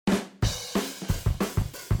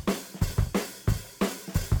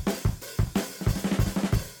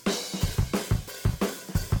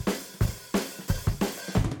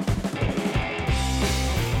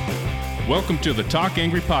Welcome to the Talk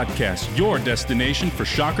Angry Podcast, your destination for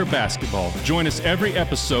Shocker basketball. Join us every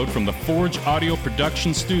episode from the Forge Audio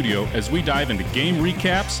Production Studio as we dive into game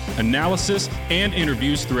recaps, analysis, and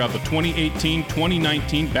interviews throughout the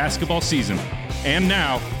 2018-2019 basketball season. And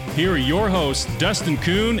now, here are your hosts, Dustin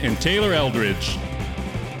Kuhn and Taylor Eldridge.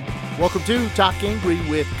 Welcome to Talk Angry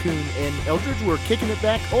with Kuhn and Eldridge. We're kicking it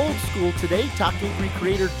back old school today. Talk Angry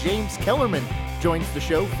creator James Kellerman joins the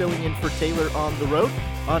show, filling in for Taylor on the road.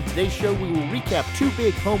 On today's show, we will recap two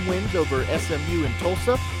big home wins over SMU and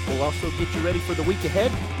Tulsa. We'll also get you ready for the week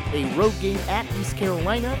ahead, a road game at East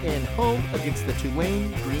Carolina and home against the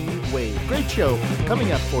Tulane Green Wave. Great show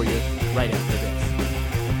coming up for you right after this.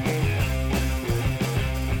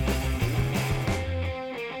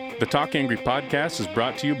 The Talk Angry Podcast is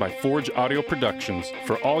brought to you by Forge Audio Productions.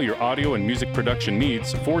 For all your audio and music production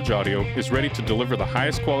needs, Forge Audio is ready to deliver the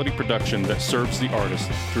highest quality production that serves the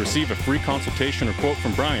artist. To receive a free consultation or quote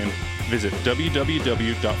from Brian, visit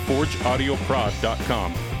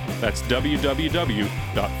www.forgeaudioprod.com. That's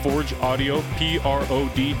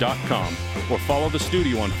www.forgeaudioprod.com. Or follow the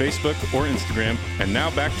studio on Facebook or Instagram. And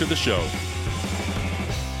now back to the show.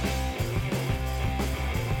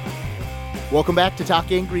 Welcome back to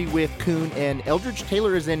Talk Angry with Kuhn and Eldridge.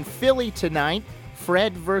 Taylor is in Philly tonight.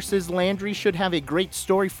 Fred versus Landry should have a great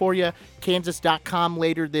story for you. Kansas.com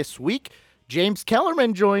later this week. James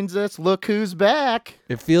Kellerman joins us. Look who's back.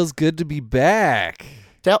 It feels good to be back.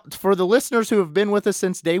 For the listeners who have been with us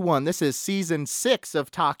since day one, this is season 6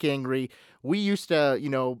 of Talk Angry. We used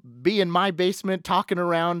to, be in my basement talking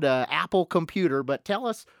around Apple computer, but tell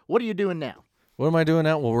us, what are you doing now? What am I doing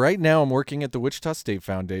now? Well, right now I'm working at the Wichita State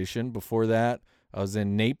Foundation. Before that, I was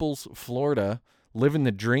in Naples, Florida, living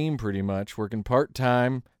the dream pretty much, working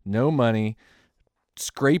part-time, no money,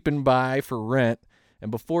 scraping by for rent. And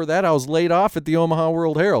before that, I was laid off at the Omaha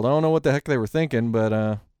World Herald. I don't know what the heck they were thinking,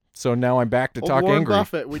 but so now I'm back to Talk Warren Angry.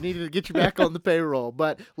 Buffett, we needed to get you back on the payroll.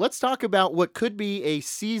 But let's talk about what could be a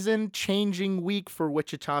season-changing week for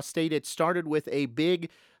Wichita State. It started with a big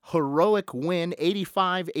heroic win,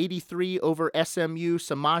 85-83 over SMU.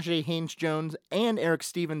 Samaje Haynes-Jones and Eric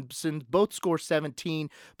Stevenson both score 17,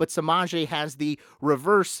 but Samaje has the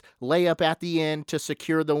reverse layup at the end to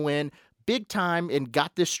secure the win. Big time, and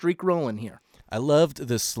got this streak rolling here. I loved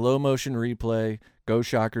the slow motion replay, Go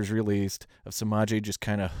Shockers released, of Samaje just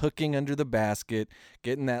kind of hooking under the basket,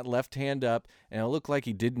 getting that left hand up, and it looked like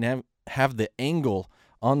he didn't have the angle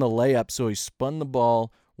on the layup, so he spun the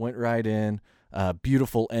ball, went right in.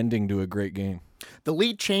 Beautiful ending to a great game. The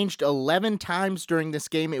lead changed 11 times during this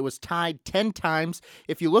game. It was tied 10 times.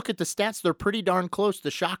 If you look at the stats, they're pretty darn close. The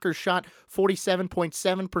Shockers shot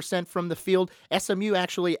 47.7% from the field. SMU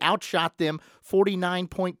actually outshot them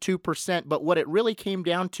 49.2%. But what it really came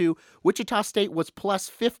down to, Wichita State was plus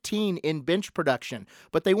 15 in bench production.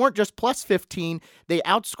 But they weren't just plus 15. They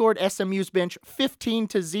outscored SMU's bench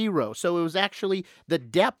 15-0. So it was actually the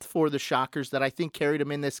depth for the Shockers that I think carried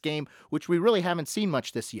them in this game, which we really haven't seen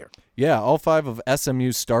much this year. Yeah, all 5 of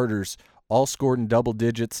SMU's starters all scored in double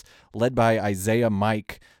digits, led by Isaiah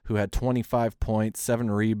Mike, who had 25 points, 7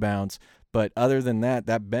 rebounds. But other than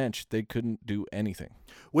that bench, they couldn't do anything.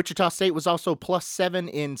 Wichita State was also plus 7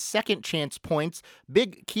 in second chance points.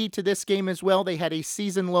 Big key to this game as well, they had a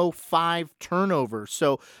season low 5 turnovers.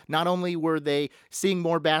 So not only were they seeing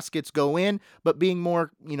more baskets go in, but being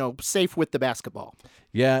more, safe with the basketball.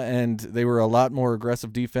 Yeah, and they were a lot more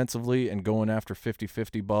aggressive defensively and going after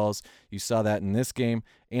 50-50 balls. You saw that in this game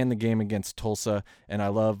and the game against Tulsa. And I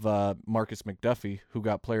love Marcus McDuffie, who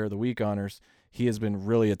got Player of the Week honors. He has been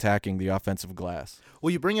really attacking the offensive glass.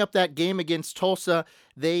 Well, you bring up that game against Tulsa.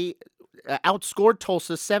 They outscored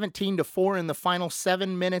Tulsa 17-4 in the final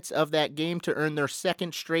 7 minutes of that game to earn their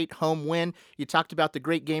second straight home win. You talked about the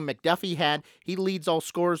great game McDuffie had. He leads all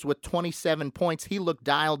scorers with 27 points. He looked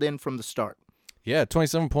dialed in from the start. Yeah,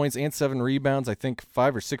 27 points and 7 rebounds. I think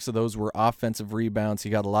 5 or 6 of those were offensive rebounds. He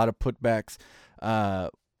got a lot of putbacks.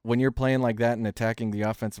 When you're playing like that and attacking the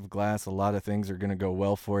offensive glass, a lot of things are going to go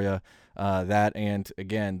well for you. That and,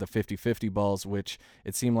 again, the 50-50 balls, which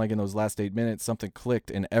it seemed like in those last 8 minutes, something clicked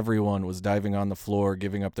and everyone was diving on the floor,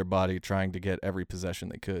 giving up their body, trying to get every possession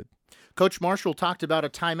they could. Coach Marshall talked about a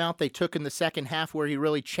timeout they took in the second half where he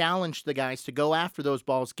really challenged the guys to go after those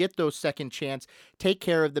balls, get those second chance, take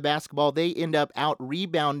care of the basketball. They end up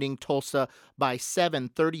out-rebounding Tulsa by 7,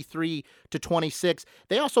 33-26.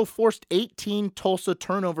 They also forced 18 Tulsa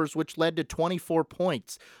turnovers, which led to 24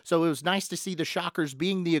 points. So it was nice to see the Shockers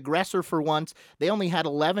being the aggressor for once. They only had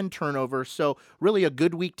 11 turnovers, so really a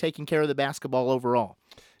good week taking care of the basketball overall.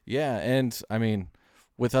 Yeah, and,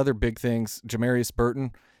 with other big things, Jamarius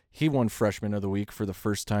Burton, He won Freshman of the Week for the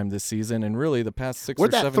first time this season, and really the past 6 Where'd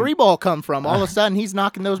or that 7 3 ball come from? All of a sudden, he's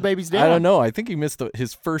knocking those babies down. I don't know. I think he missed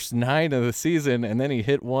his first 9 of the season, and then he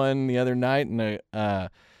hit one the other night, and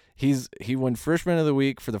he won Freshman of the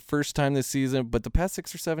Week for the first time this season. But the past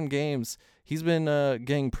 6 or 7 games, he's been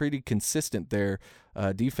getting pretty consistent there,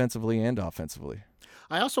 defensively and offensively.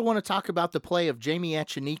 I also want to talk about the play of Jamie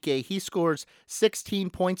Echenike. He scores 16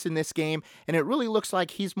 points in this game, and it really looks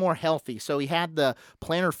like he's more healthy. So he had the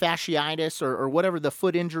plantar fasciitis or whatever the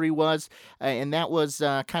foot injury was, and that was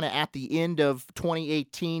kind of at the end of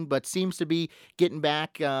 2018, but seems to be getting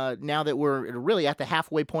back now that we're really at the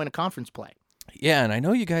halfway point of conference play. Yeah, and I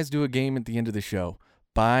know you guys do a game at the end of the show,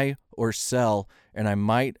 buy or sell, and I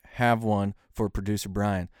might have one for producer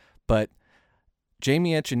Brian, but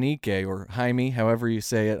Jamie Echenike, or Jaime, however you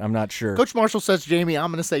say it, I'm not sure. Coach Marshall says Jamie.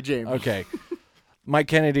 I'm going to say Jamie. Okay. Mike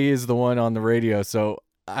Kennedy is the one on the radio, so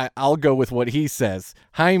I'll go with what he says.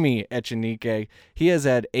 Jaime Echenike, he has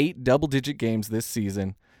had 8 double-digit games this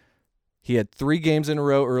season. He had 3 games in a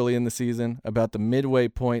row early in the season. About the midway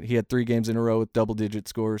point, he had 3 games in a row with double-digit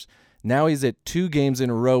scores. Now he's at 2 games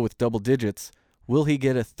in a row with double digits. Will he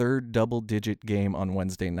get a third double-digit game on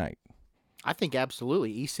Wednesday night? I think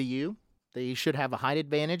absolutely. ECU. They should have a height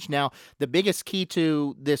advantage. Now, the biggest key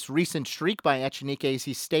to this recent streak by Echenike is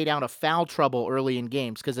he stayed out of foul trouble early in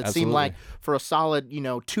games because it seemed like for a solid,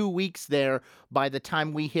 2 weeks there, by the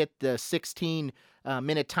time we hit the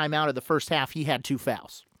 16-minute timeout of the first half, he had 2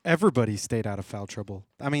 fouls. Everybody stayed out of foul trouble.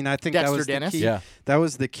 I mean, I think Dexter that was Dennis? the key. Yeah. That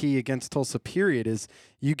was the key against Tulsa, period, is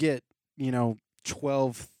you get,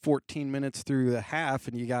 12, 14 minutes through the half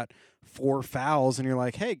and you got 4 fouls and you're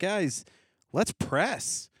like, hey, guys, let's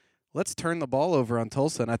press. Let's turn the ball over on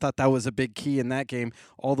Tulsa. And I thought that was a big key in that game.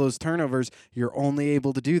 All those turnovers, you're only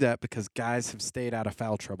able to do that because guys have stayed out of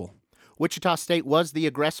foul trouble. Wichita State was the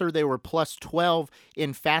aggressor. They were plus 12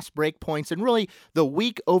 in fast break points. And really, the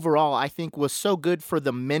week overall, I think, was so good for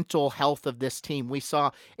the mental health of this team. We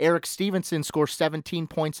saw Eric Stevenson score 17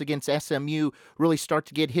 points against SMU, really start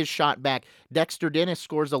to get his shot back. Dexter Dennis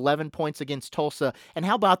scores 11 points against Tulsa. And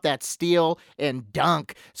how about that steal and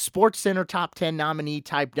dunk? Sports Center top 10 nominee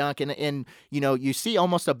type dunk. And you see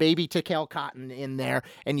almost a baby Tikel Cotton in there.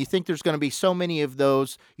 And you think there's going to be so many of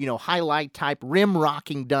those, highlight type rim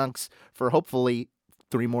rocking dunks for hopefully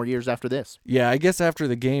 3 more years after this. Yeah, I guess after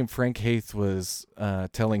the game, Frank Haith was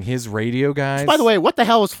telling his radio guys. By the way, what the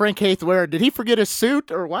hell was Frank Haith wearing? Did he forget his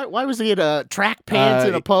suit, or why was he in a track pants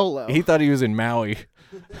and a polo? He thought he was in Maui.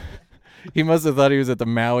 He must have thought he was at the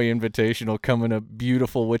Maui Invitational coming to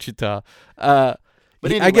beautiful Wichita. But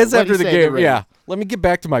anyway, I guess after the game, yeah. Let me get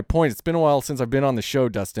back to my point. It's been a while since I've been on the show,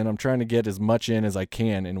 Dustin. I'm trying to get as much in as I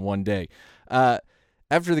can in one day.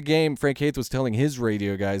 After the game, Frank Haith was telling his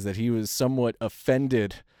radio guys that he was somewhat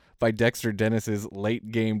offended by Dexter Dennis's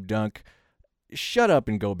late game dunk. Shut up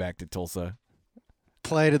and go back to Tulsa.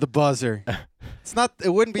 Play to the buzzer. It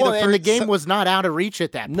wouldn't be the first. And the game was not out of reach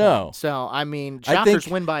at that point. No. So, Shockers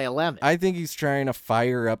win by 11. I think he's trying to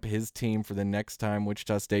fire up his team for the next time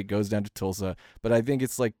Wichita State goes down to Tulsa, but I think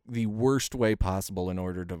it's like the worst way possible in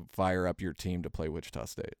order to fire up your team to play Wichita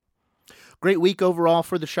State. Great week overall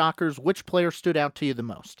for the Shockers. Which player stood out to you the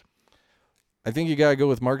most? I think you got to go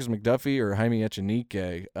with Marcus McDuffie or Jaime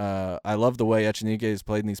Echenike. I love the way Echenike has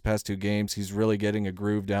played in these past 2 games. He's really getting a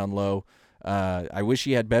groove down low. I wish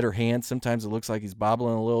he had better hands. Sometimes it looks like he's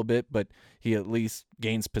bobbling a little bit, but he at least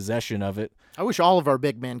gains possession of it. I wish all of our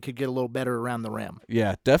big men could get a little better around the rim.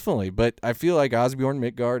 Yeah, definitely. But I feel like Osbjorn,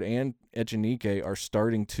 Midtgaard, and Echenike are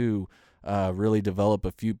starting to really develop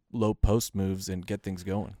a few low post moves and get things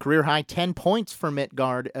going. Career high 10 points for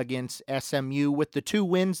Midtgaard against SMU. With the 2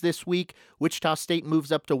 wins this week, Wichita State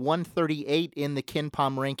moves up to 138 in the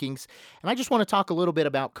KenPom rankings. And I just want to talk a little bit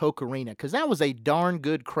about Koch Arena because that was a darn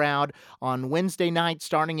good crowd on Wednesday night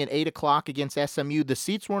starting at 8 o'clock against SMU. The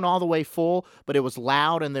seats weren't all the way full, but it was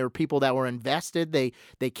loud and there were people that were invested. They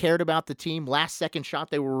cared about the team. Last second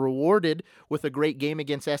shot, they were rewarded with a great game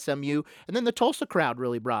against SMU. And then the Tulsa crowd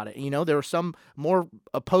really brought it. There were some more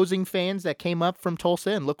opposing fans that came up from Tulsa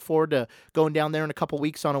and look forward to going down there in a couple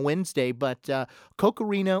weeks on a Wednesday. But Koch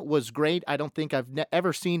Arena was great. I don't think I've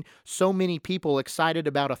ever seen so many people excited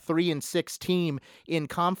about a 3-6 team in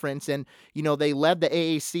conference. And, they led the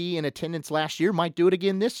AAC in attendance last year, might do it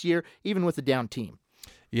again this year, even with a down team.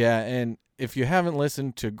 Yeah, and if you haven't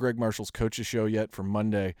listened to Greg Marshall's Coaches Show yet from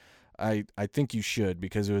Monday, I think you should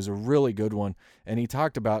because it was a really good one. And he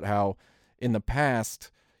talked about how in the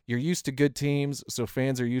past – you're used to good teams, so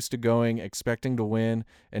fans are used to going, expecting to win,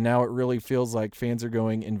 and now it really feels like fans are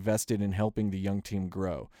going invested in helping the young team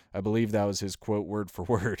grow. I believe that was his quote word for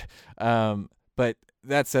word. But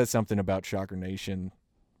that says something about Shocker Nation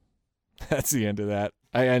That's the end of that.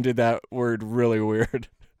 I ended that word really weird.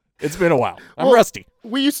 It's been a while. I'm Well, rusty.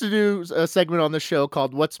 We used to do a segment on the show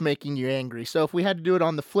called What's Making You Angry? So if we had to do it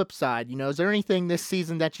on the flip side, is there anything this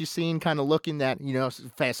season that you've seen kind of looking that,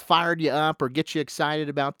 has fired you up or get you excited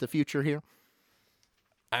about the future here?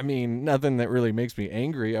 I mean, nothing that really makes me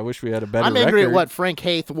angry. I wish we had a better I'm angry record. at what Frank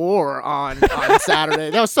Haith wore on Saturday.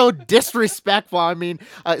 That was so disrespectful. I mean,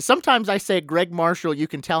 sometimes I say Greg Marshall, you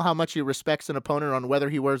can tell how much he respects an opponent on whether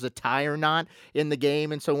he wears a tie or not in the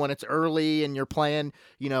game. And so when it's early and you're playing,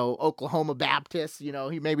 Oklahoma Baptist, he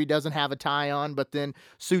maybe doesn't have a tie on, but then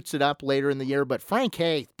suits it up later in the year. But Frank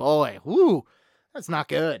Haith, boy, that's not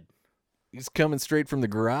good. He's coming straight from the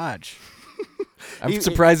garage. I'm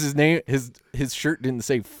surprised his shirt didn't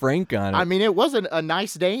say Frank on it. I mean, it wasn't a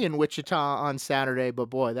nice day in Wichita on Saturday, but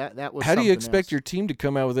boy, that was. How do you expect else. your team to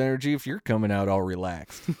come out with energy if you're coming out all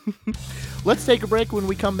relaxed? Let's take a break. When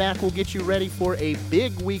we come back, we'll get you ready for a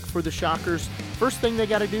big week for the Shockers. First thing they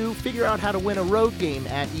got to do, figure out how to win a road game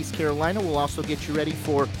at East Carolina. We'll also get you ready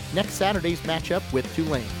for next Saturday's matchup with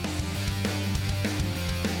Tulane.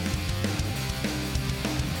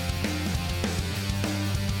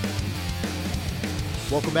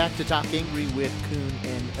 Welcome back to Talk Angry with Kuhn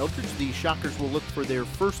and Eldridge. The Shockers will look for their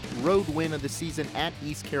first road win of the season at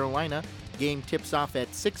East Carolina. Game tips off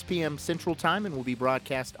at 6 p.m. Central Time and will be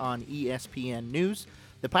broadcast on ESPN News.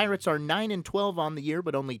 The Pirates are 9-12 on the year,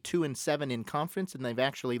 but only 2-7 in conference, and they've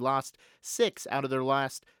actually lost 6 out of their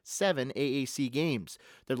last 7 AAC games.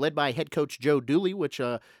 They're led by head coach Joe Dooley, which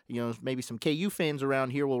maybe some KU fans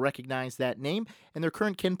around here will recognize that name, and their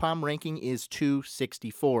current KenPom ranking is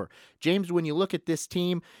 264. James, when you look at this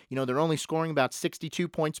team, they're only scoring about 62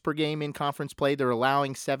 points per game in conference play. They're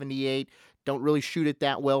allowing 78. Don't really shoot it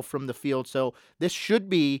that well from the field. So this should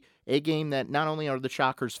be a game that not only are the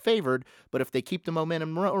Shockers favored, but if they keep the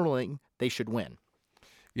momentum rolling, they should win.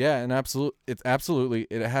 Yeah, and absolutely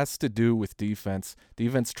it has to do with defense.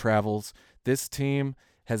 Defense travels. This team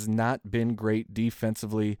has not been great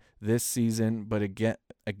defensively this season, but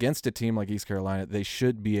against a team like East Carolina, they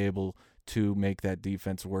should be able to make that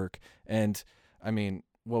defense work. And I mean,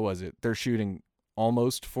 what was it? They're shooting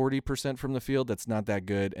almost 40% from the field. That's not that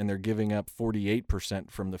good, and they're giving up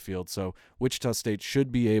 48% from the field. So Wichita State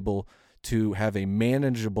should be able to have a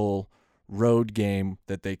manageable road game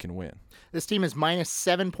that they can win. This team is minus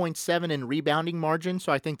 7.7 in rebounding margin,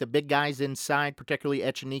 so I think the big guys inside, particularly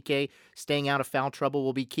Echenike, staying out of foul trouble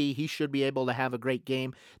will be key. He should be able to have a great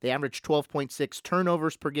game. They average 12.6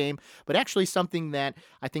 turnovers per game, but actually something that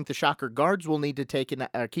I think the Shocker guards will need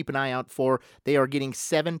to keep an eye out for, they are getting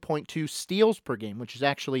 7.2 steals per game, which is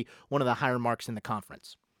actually one of the higher marks in the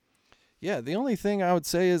conference. Yeah, the only thing I would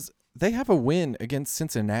say is they have a win against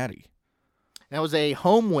Cincinnati. That was a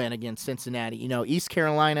home win against Cincinnati. East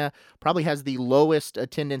Carolina probably has the lowest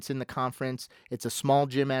attendance in the conference. It's a small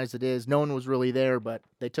gym as it is. No one was really there, but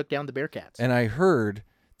they took down the Bearcats. And I heard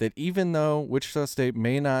that even though Wichita State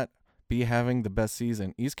may not be having the best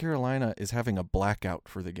season, East Carolina is having a blackout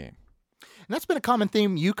for the game. And that's been a common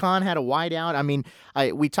theme. UConn had a whiteout. I mean,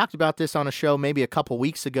 we talked about this on a show maybe a couple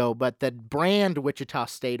weeks ago, but that brand Wichita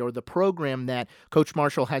State or the program that Coach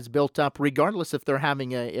Marshall has built up, regardless if they're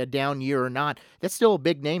having a down year or not, that's still a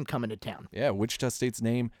big name coming to town. Yeah, Wichita State's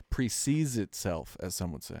name precedes itself, as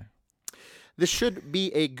some would say. This should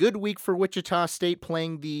be a good week for Wichita State,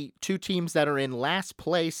 playing the two teams that are in last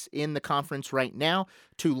place in the conference right now.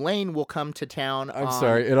 Tulane will come to town I'm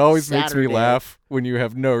sorry. It always Saturday. makes me laugh when you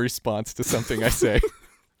have no response to something I say.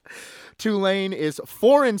 Tulane is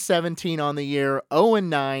 4-17 on the year,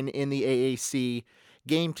 0-9 in the AAC.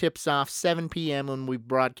 Game tips off 7 p.m. when we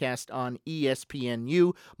broadcast on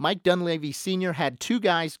ESPNU. Mike Dunleavy Sr. had 2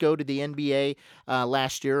 guys go to the NBA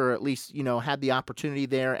last year, or at least, had the opportunity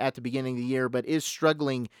there at the beginning of the year, but is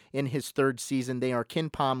struggling in his third season. They are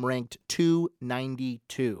KenPom ranked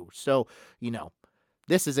 292. So,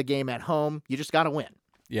 this is a game at home. You just got to win.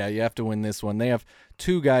 Yeah, you have to win this one. They have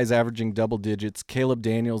 2 guys averaging double digits. Caleb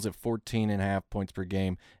Daniels at 14.5 points per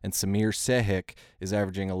game, and Samir Sehik is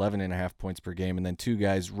averaging 11.5 points per game. And then 2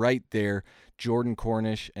 guys right there, Jordan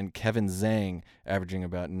Cornish and Kevin Zhang, averaging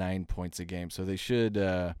about 9 points a game. So they should,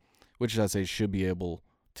 Wichita State should be able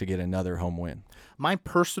to get another home win. My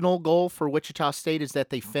personal goal for Wichita State is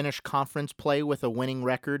that they finish conference play with a winning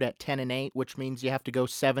record at 10-8, which means you have to go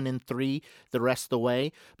 7-3 the rest of the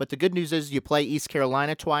way. But the good news is you play East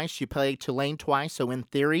Carolina twice, you play Tulane twice, so in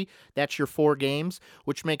theory, that's your 4 games,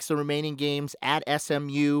 which makes the remaining games at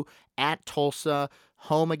SMU, at Tulsa,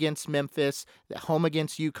 home against Memphis, home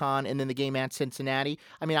against UConn, and then the game at Cincinnati.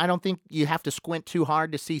 I mean, I don't think you have to squint too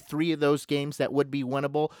hard to see 3 of those games that would be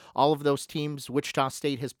winnable. All of those teams Wichita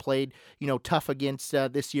State has played, tough against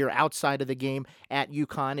this year outside of the game at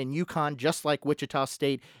UConn. And UConn, just like Wichita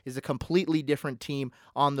State, is a completely different team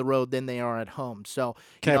on the road than they are at home. So,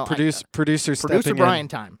 producer Brian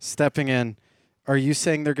time. Stepping in. Are you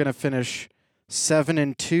saying they're going to finish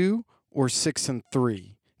 7-2 or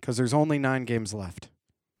 6-3? Because there's only 9 games left.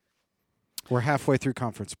 We're halfway through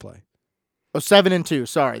conference play. Oh, 7-2.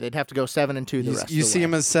 Sorry, they'd have to go 7-2 the rest. You of the see way.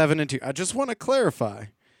 them as 7-2. I just want to clarify.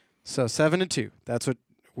 So 7-2. That's what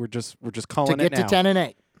we're just calling to it get now. to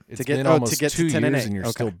 10-8. It's been almost 2 years 10-8. and you're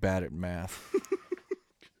Okay. still bad at math.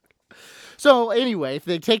 So anyway, if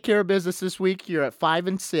they take care of business this week, you're at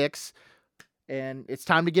 5-6, and it's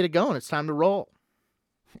time to get it going. It's time to roll.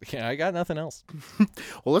 Yeah, I got nothing else.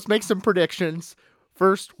 Well, let's make some predictions.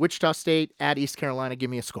 First, Wichita State at East Carolina. Give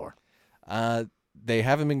me a score. They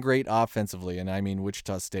haven't been great offensively, and I mean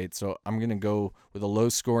Wichita State, so I'm going to go with a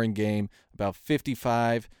low-scoring game, about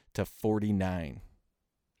 55-49.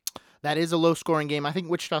 That is a low-scoring game. I think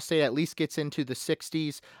Wichita State at least gets into the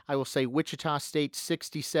 60s. I will say Wichita State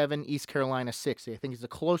 67, East Carolina 60. I think it's a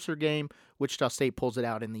closer game. Wichita State pulls it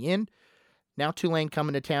out in the end. Now Tulane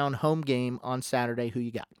coming to town, home game on Saturday. Who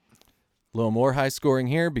you got? A little more high-scoring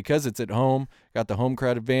here because it's at home. Got the home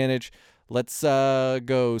crowd advantage. Let's go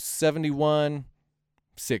 71-60.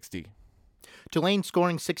 Tulane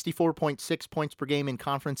scoring 64.6 points per game in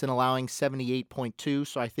conference and allowing 78.2.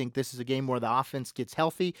 So I think this is a game where the offense gets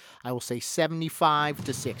healthy. I will say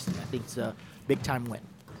 75-60. I think it's a big-time win.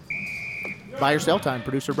 Buy or sell time,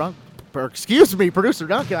 Producer Duncan. Producer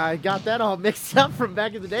Duncan. I got that all mixed up from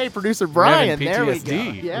back in the day. Producer Brian. There we go.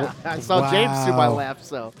 Yeah, I saw James to my left.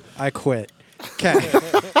 So I quit. Okay.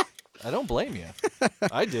 I don't blame you.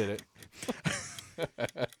 I did it.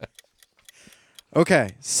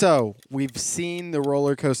 Okay, so we've seen the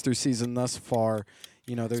roller coaster season thus far.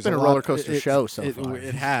 There's been a roller coaster show so far.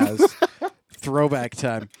 It has. Throwback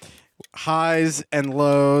time. Highs and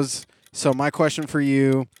lows. So my question for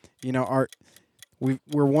you,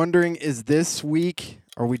 we're wondering, is this week,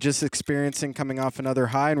 are we just experiencing coming off another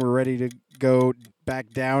high and we're ready to go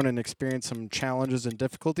back down and experience some challenges and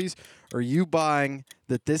difficulties? Or are you buying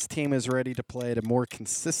that this team is ready to play at a more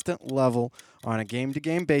consistent level on a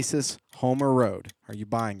game-to-game basis, home or road? Are you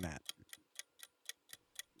buying that?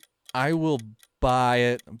 I will buy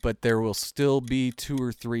it, but there will still be 2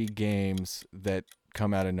 or 3 games that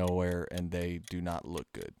come out of nowhere and they do not look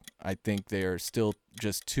good. I think they are still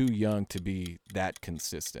just too young to be that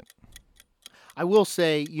consistent. I will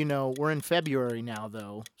say, we're in February now,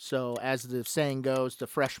 though. So as the saying goes, the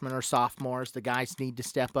freshmen or sophomores, the guys need to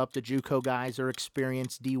step up. The JUCO guys are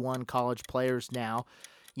experienced D1 college players now.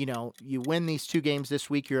 You win these 2 games this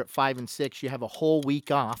week, you're at 5-6. You have a whole week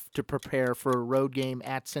off to prepare for a road game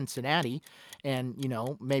at Cincinnati. And,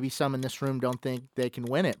 maybe some in this room don't think they can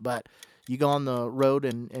win it, but you go on the road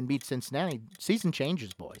and beat Cincinnati. Season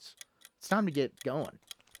changes, boys. It's time to get going.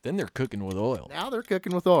 Then they're cooking with oil. Now they're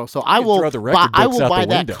cooking with oil. So I will throw the record books out buy the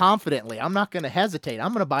that window. confidently. I'm not going to hesitate.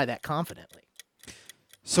 I'm going to buy that confidently.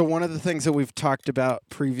 So one of the things that we've talked about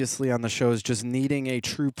previously on the show is just needing a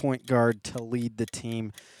true point guard to lead the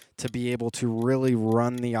team, to be able to really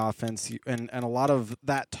run the offense. And a lot of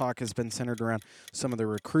that talk has been centered around some of the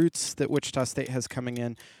recruits that Wichita State has coming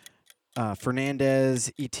in.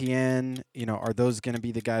 Fernandez, Etienne, are those going to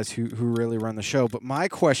be the guys who really run the show? But my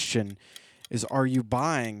question is, are you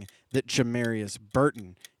buying that Jamarius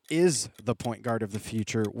Burton is the point guard of the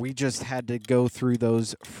future? We just had to go through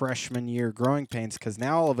those freshman year growing pains because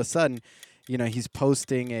now all of a sudden, he's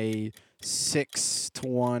posting a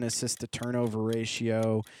 6-to-1 assist to turnover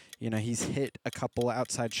ratio. He's hit a couple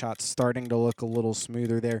outside shots, starting to look a little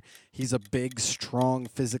smoother there. He's a big, strong,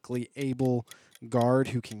 physically able guard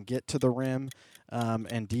who can get to the rim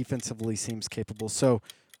and defensively seems capable. So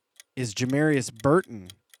is Jamarius Burton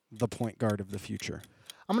the point guard of the future?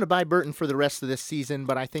 I'm going to buy Burton for the rest of this season,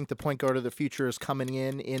 but I think the point guard of the future is coming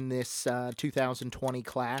in this 2020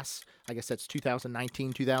 class. I guess that's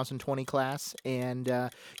 2019-2020 class. And,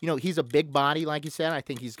 he's a big body, like you said. I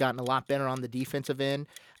think he's gotten a lot better on the defensive end.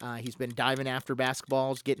 He's been diving after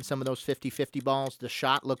basketballs, getting some of those 50-50 balls. The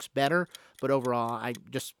shot looks better, but overall, I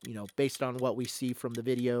just, based on what we see from the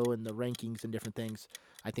video and the rankings and different things,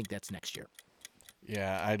 I think that's next year.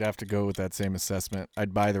 Yeah, I'd have to go with that same assessment.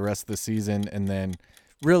 I'd buy the rest of the season, and then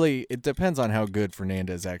really it depends on how good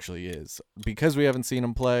Fernandez actually is. Because we haven't seen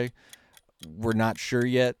him play, we're not sure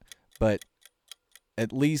yet, but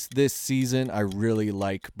at least this season I really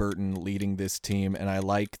like Burton leading this team, and I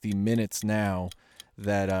like the minutes now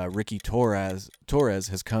that Ricky Torres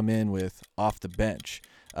has come in with off the bench.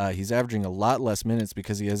 He's averaging a lot less minutes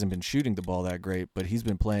because he hasn't been shooting the ball that great, but he's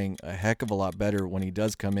been playing a heck of a lot better when he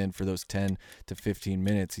does come in for those 10 to 15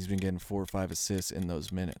 minutes. He's been getting 4 or 5 assists in those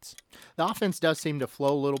minutes. The offense does seem to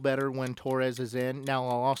flow a little better when Torres is in. Now,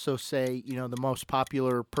 I'll also say, the most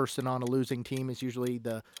popular person on a losing team is usually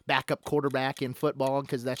the backup quarterback in football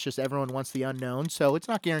because that's just everyone wants the unknown. So it's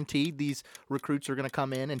not guaranteed these recruits are going to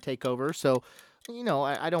come in and take over. So,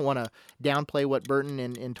 I don't want to downplay what Burton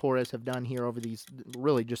and Torres have done here over these,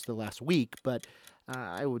 really just the last week, but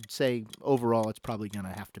I would say overall it's probably going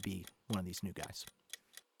to have to be one of these new guys.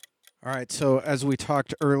 All right, so as we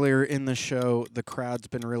talked earlier in the show, the crowd's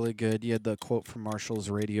been really good. You had the quote from Marshall's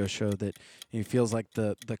radio show that he feels like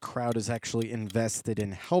the crowd is actually invested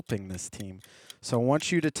in helping this team. So I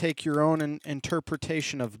want you to take your own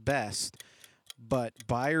interpretation of best, but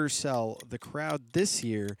buy or sell, the crowd this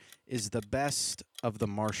year is the best of the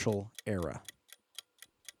Marshall era.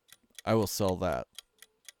 I will sell that.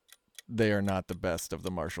 They are not the best of the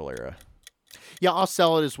Marshall era. Yeah, I'll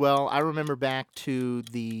sell it as well. I remember back to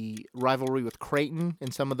the rivalry with Creighton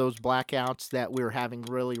and some of those blackouts that we were having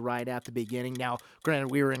really right at the beginning. Now,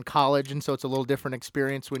 granted, we were in college, and so it's a little different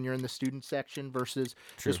experience when you're in the student section versus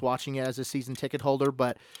just watching it as a season ticket holder.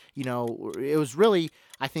 But, it was really,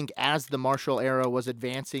 I think, as the Marshall era was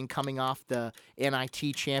advancing, coming off the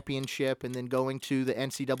NIT championship and then going to the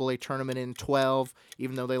NCAA tournament in 12,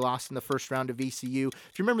 even though they lost in the first round to VCU. Do you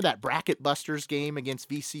remember that Bracket Busters game against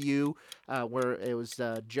VCU where it was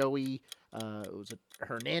Joey was it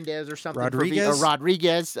Hernandez or something?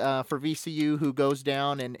 Rodriguez for VCU, who goes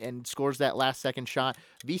down and scores that last-second shot.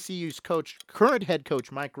 VCU's current head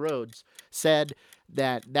coach, Mike Rhodes, said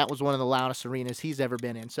that was one of the loudest arenas he's ever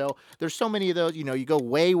been in. So there's so many of those. You go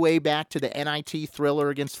way, way back to the NIT thriller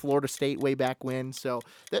against Florida State way back when. So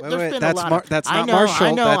there's been a lot. That's not Marshall.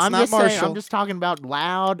 I know. That's I'm not just Marshall. saying, I'm just talking about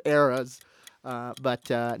loud eras. But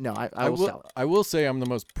no, I will sell it. I will say I'm the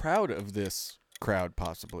most proud of this crowd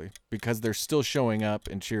possibly because they're still showing up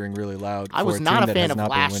and cheering really loud. I was not a fan of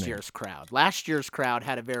last year's crowd. Last year's crowd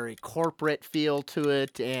had a very corporate feel to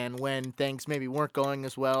it, and when things maybe weren't going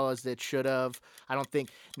as well as it should have, I don't think.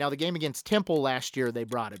 Now, the game against Temple last year, they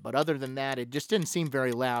brought it, but other than that, it just didn't seem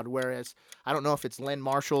very loud, whereas I don't know if it's Len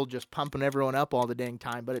Marshall just pumping everyone up all the dang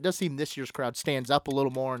time, but it does seem this year's crowd stands up a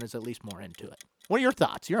little more and is at least more into it. What are your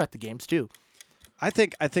thoughts? You're at the games too. I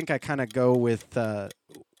think I kind of go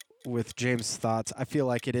with James' thoughts. I feel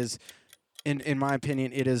like it is, in my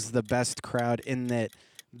opinion, it is the best crowd in that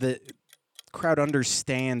the crowd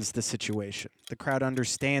understands the situation. The crowd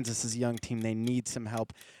understands this is a young team. They need some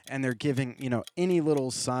help, and they're giving, any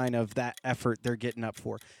little sign of that effort they're getting up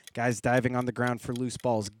for. Guys diving on the ground for loose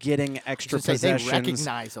balls, getting extra possessions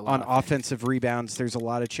on offensive rebounds. There's a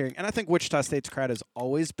lot of cheering. And I think Wichita State's crowd has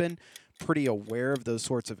always been pretty aware of those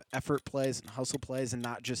sorts of effort plays and hustle plays and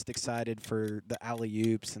not just excited for the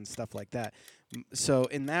alley-oops and stuff like that. So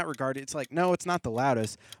in that regard, it's like, no, it's not the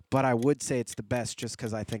loudest, but I would say it's the best just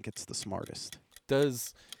because I think it's the smartest.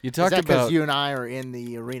 Is that because you and I are in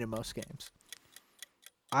the arena most games?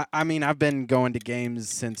 I mean, I've been going to games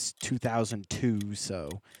since 2002, so,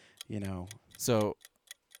 So,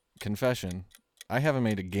 confession, I haven't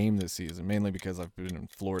made a game this season, mainly because I've been in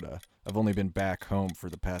Florida. I've only been back home for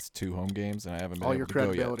the past 2 home games, and I haven't been all able your to go yet.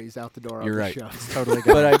 credibility's out the door. You're right. Show. Totally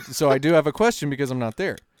good. But I do have a question because I'm not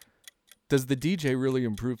there. Does the DJ really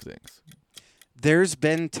improve things? There's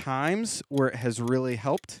been times where it has really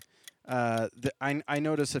helped. I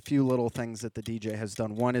notice a few little things that the DJ has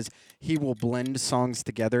done. One is he will blend songs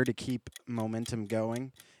together to keep momentum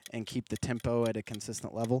going and keep the tempo at a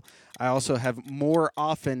consistent level. I also have more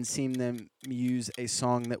often seen them use a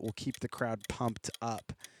song that will keep the crowd pumped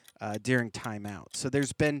up during timeout. So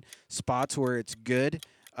there's been spots where it's good.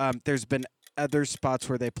 There's been other spots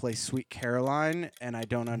where they play Sweet Caroline, and I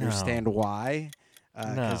don't understand why,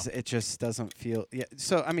 because it just doesn't feel. Yeah.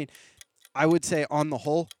 So I mean, I would say on the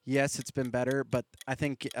whole, yes, it's been better, but I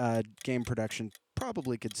think game production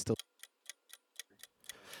probably could still.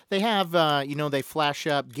 They have, they flash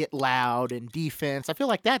up, get loud, and defense. I feel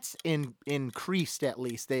like that's increased at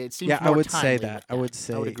least. It seems more I would timely say with that. I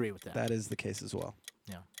would agree with that. That is the case as well.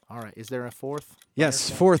 Yeah. All right. Is there a fourth? Yes,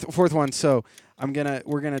 fourth one. So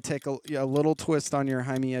we're gonna take a little twist on your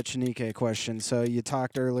Jaime Echenike question. So you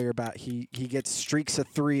talked earlier about he gets streaks of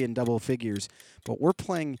 3 in double figures, but we're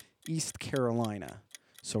playing East Carolina,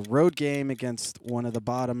 so road game against one of the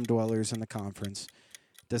bottom dwellers in the conference.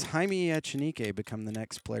 Does Jaime Echenike become the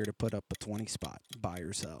next player to put up a 20 spot? Buy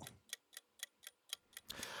or sell?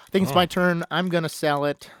 I think it's my turn. I'm going to sell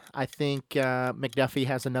it. I think McDuffie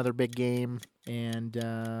has another big game. and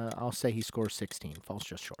I'll say he scores 16. Falls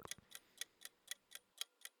just short.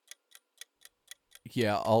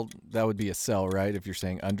 Yeah, that would be a sell, right? If you're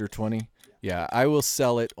saying under 20. Yeah, I will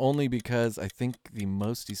sell it only because I think the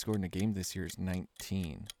most he scored in a game this year is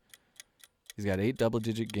 19. He's got 8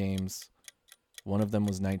 double-digit games. One of them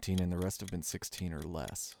was 19, and the rest have been 16 or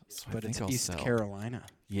less. So But I think it's I'll East sell. Carolina.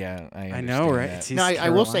 Yeah, I know, right? that. It's Now, East I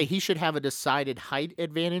will Carolina. say he should have a decided height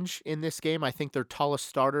advantage in this game. I think their tallest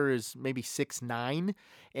starter is maybe 6'9",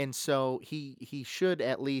 and so he should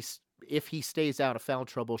at least, if he stays out of foul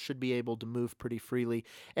trouble, should be able to move pretty freely.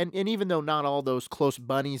 And even though not all those close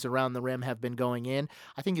bunnies around the rim have been going in,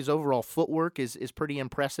 I think his overall footwork is pretty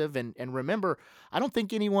impressive. And remember, I don't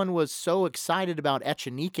think anyone was so excited about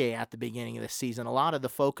Echenique at the beginning of the season. A lot of the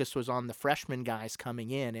focus was on the freshman guys coming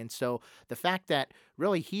in. And so the fact that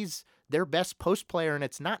really he's their best post player, and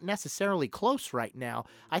it's not necessarily close right now,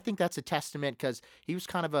 I think that's a testament, because he was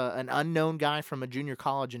kind of an unknown guy from a junior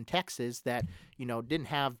college in Texas that, didn't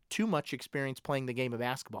have too much experience playing the game of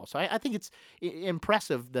basketball. So I think it's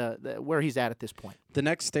impressive the where he's at this point. The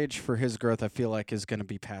next stage for his growth, I feel like, is going to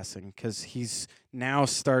be passing, because he's now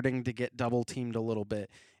starting to get double-teamed a little bit,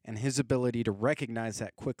 and his ability to recognize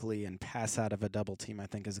that quickly and pass out of a double team, I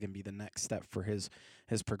think, is going to be the next step for his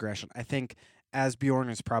progression. I think Asbjorn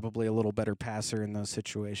is probably a little better passer in those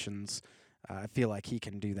situations. I feel like he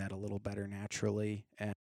can do that a little better naturally.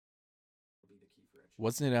 And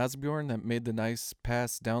Wasn't it Asbjorn that made the nice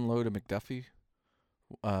pass down low to McDuffie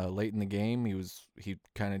late in the game? He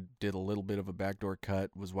kind of did a little bit of a backdoor cut,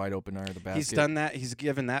 was wide open under the basket. he's done that. He's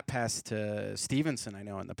given that pass to Stevenson, I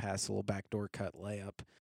know, in the past, a little backdoor cut layup.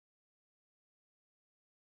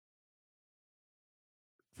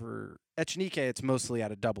 For Echenique, it's mostly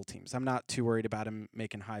out of double teams. I'm not too worried about him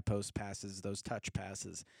making high post passes, those touch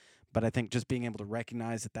passes. But I think just being able to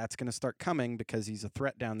recognize that that's going to start coming, because he's a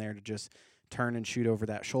threat down there to just turn and shoot over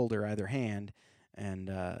that shoulder, either hand. And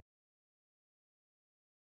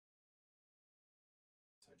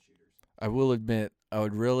I will admit,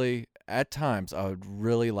 at times, I would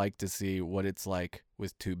really like to see what it's like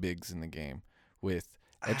with two bigs in the game, with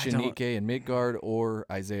Echenique and Midgard or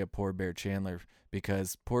Isaiah Poorbear Chandler,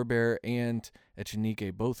 because Poorbear and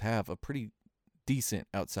Echenique both have a pretty decent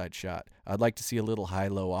outside shot. I'd like to see a little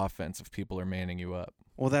high-low offense if people are manning you up.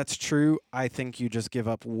 well, that's true. I think you just give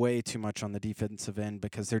up way too much on the defensive end,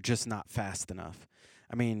 because they're just not fast enough.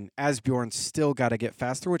 I mean, Asbjorn's still got to get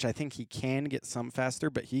faster, which I think he can get some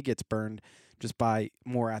faster, but he gets burned just by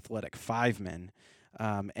more athletic 5 men.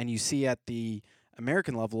 And you see at the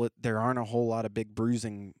American level, there aren't a whole lot of big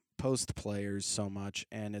bruising post players so much,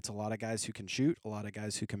 and it's a lot of guys who can shoot, a lot of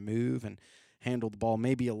guys who can move and handle the ball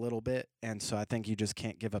maybe a little bit. And so I think you just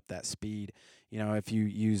can't give up that speed. If you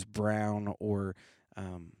use Brown or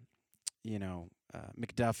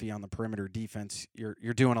McDuffie on the perimeter defense, you're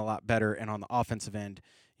doing a lot better. And on the offensive end,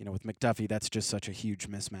 with McDuffie, that's just such a huge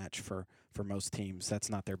mismatch for most teams. That's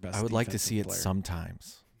not their best. I would like to defensive see it player.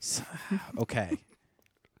 sometimes. Okay.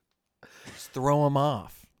 Just throw them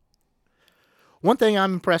off. One thing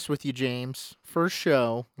I'm impressed with you, James. First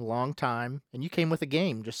show, long time, and you came with a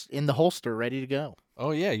game just in the holster, ready to go. Oh,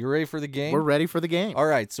 yeah, you ready for the game? We're ready for the game. All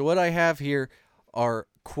right, so what I have here are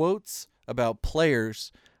quotes about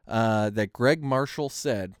players that Greg Marshall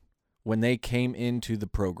said when they came into the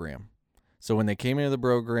program. So when they came into the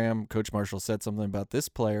program, Coach Marshall said something about this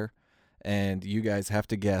player, and you guys have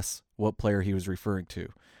to guess what player he was referring to.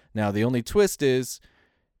 Now, the only twist is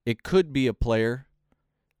it could be a player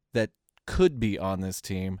that could be on this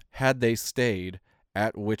team had they stayed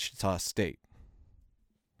at Wichita State.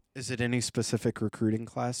 Is it any specific recruiting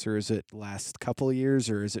class, or is it last couple of years,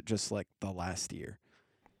 or is it just like the last year?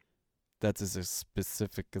 That's as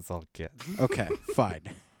specific as I'll get. Okay, fine.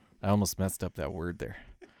 I almost messed up that word there.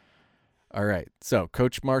 All right, so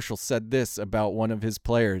Coach Marshall said this about one of his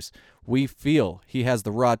players. We feel he has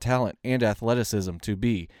the raw talent and athleticism to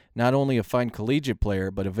be not only a fine collegiate player,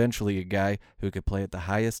 but eventually a guy who could play at the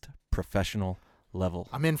highest professional level.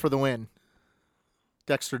 I'm in for the win.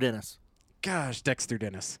 Dexter Dennis. Gosh, Dexter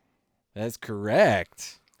Dennis. That's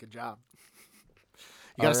correct. Good job.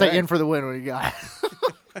 You got to say in for the win when you got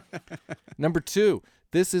it. Number 2,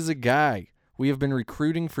 this is a guy we have been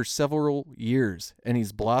recruiting for several years, and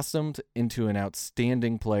he's blossomed into an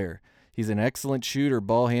outstanding player. He's an excellent shooter,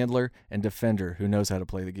 ball handler, and defender who knows how to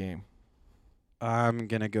play the game. I'm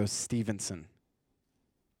going to go Stevenson.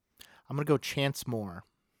 I'm going to go Chance Moore.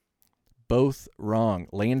 Both wrong.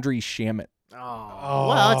 Landry Shamet. Oh.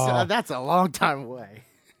 Well, that's a long time away.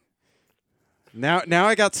 Now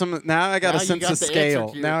I got some. Now I got a sense of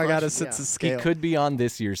scale. Now I got a sense of He scale. could be on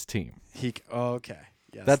this year's team. Okay.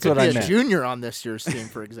 Yes. That's Could what be I a meant. junior on this year's team,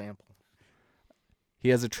 for example. He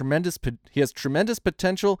has tremendous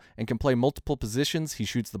potential and can play multiple positions. He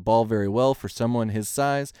shoots the ball very well for someone his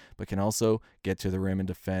size, but can also get to the rim and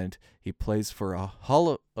defend. He plays for a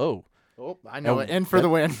Oh, I know it. In for the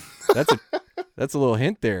win. That's a little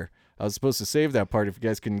hint there. I was supposed to save that part if you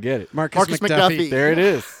guys couldn't get it. Marcus McDuffie. There it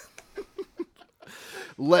is.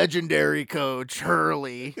 Legendary coach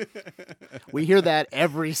Hurley. We hear that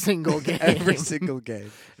every single game. Every single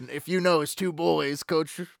game. And if you know his two boys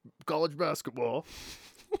coach college basketball.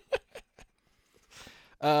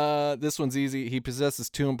 This one's easy. He possesses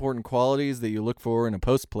two important qualities that you look for in a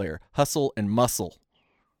post player: hustle and muscle.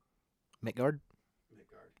 Midgard.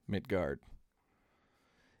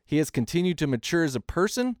 He has continued to mature as a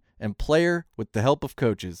person and player with the help of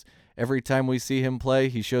coaches. Every time we see him play,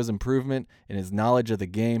 he shows improvement in his knowledge of the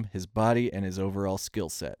game, his body, and his overall skill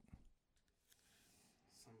set.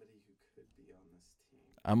 Somebody who could be on this team.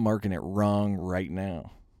 I'm marking it wrong right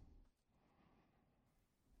now.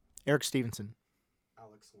 Eric Stevenson.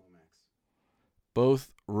 Alex Lomax.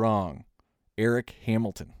 Both wrong. Eric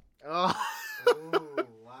Hamilton. Oh,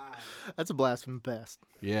 Wow. that's a blast from the past.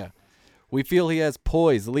 Yeah. We feel he has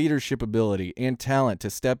poise, leadership ability, and talent to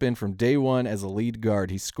step in from day one as a lead guard.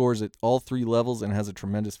 He scores at all three levels and has a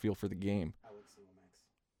tremendous feel for the game. Alex Lomax.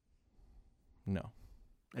 No.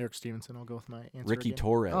 Eric Stevenson, I'll go with my answer. Ricky again.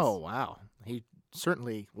 Torres. Oh, wow. He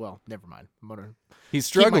certainly, well, never mind. I'm going to He's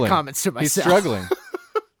keep struggling. my comments to myself. He's struggling.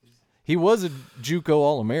 He was a JUCO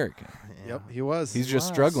All-American. Yeah. Yep, he was. He's just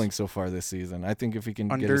struggling so far this season. I think if he can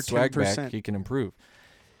get Under his swag 10%. back, he can improve.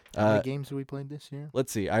 How many games have we played this year?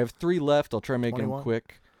 Let's see. I have 3 left. I'll try and make 21. them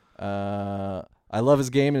quick. I love his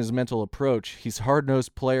game and his mental approach. He's a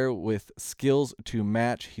hard-nosed player with skills to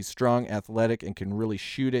match. He's strong, athletic, and can really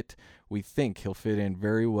shoot it. We think he'll fit in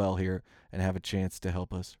very well here and have a chance to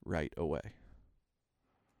help us right away.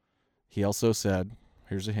 He also said,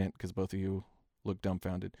 here's a hint because both of you look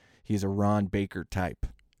dumbfounded, he's a Ron Baker type.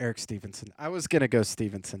 Eric Stevenson. I was going to go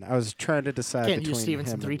Stevenson. I was trying to decide Can't between use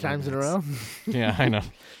Stevenson him 3 and times in a Lomax. row. Yeah, I know.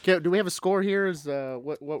 Okay, do we have a score here? Is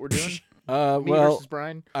what we're doing? Me Well, versus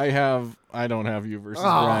Brian? I don't have you versus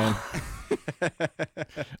Oh. Brian.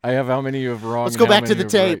 I have how many you have wrong. Let's and go how back to many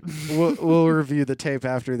the you have tape. right. We'll review the tape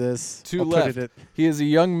after this. 2 I'll put left. it at- He is a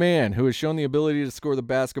young man who has shown the ability to score the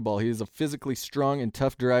basketball. He is a physically strong and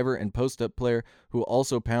tough driver and post-up player who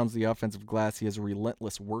also pounds the offensive glass. He has a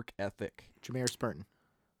relentless work ethic. Jameer Spurton.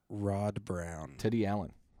 Rod Brown. Teddy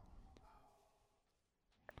Allen.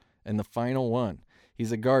 And the final one.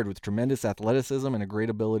 He's a guard with tremendous athleticism and a great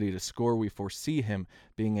ability to score. We foresee him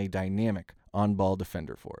being a dynamic on-ball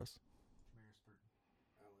defender for us.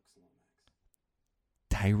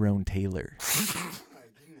 Tyrone Taylor.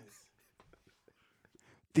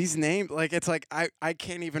 These names, it's like I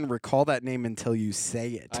can't even recall that name until you say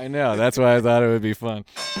it. I know. That's why I thought it would be fun.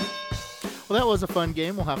 Well, that was a fun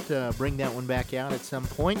game. We'll have to bring that one back out at some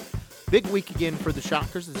point. Big week again for the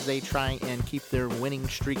Shockers as they try and keep their winning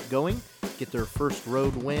streak going, get their first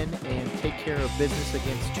road win, and take care of business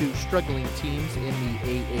against 2 struggling teams in the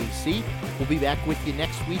AAC. We'll be back with you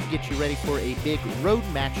next week, get you ready for a big road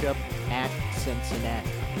matchup at Cincinnati.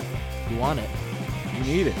 You want it. You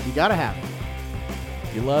need it. You got to have it.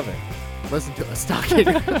 You love it. Listen to us talking.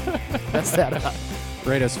 Mess that up.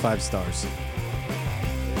 Rate us 5 stars.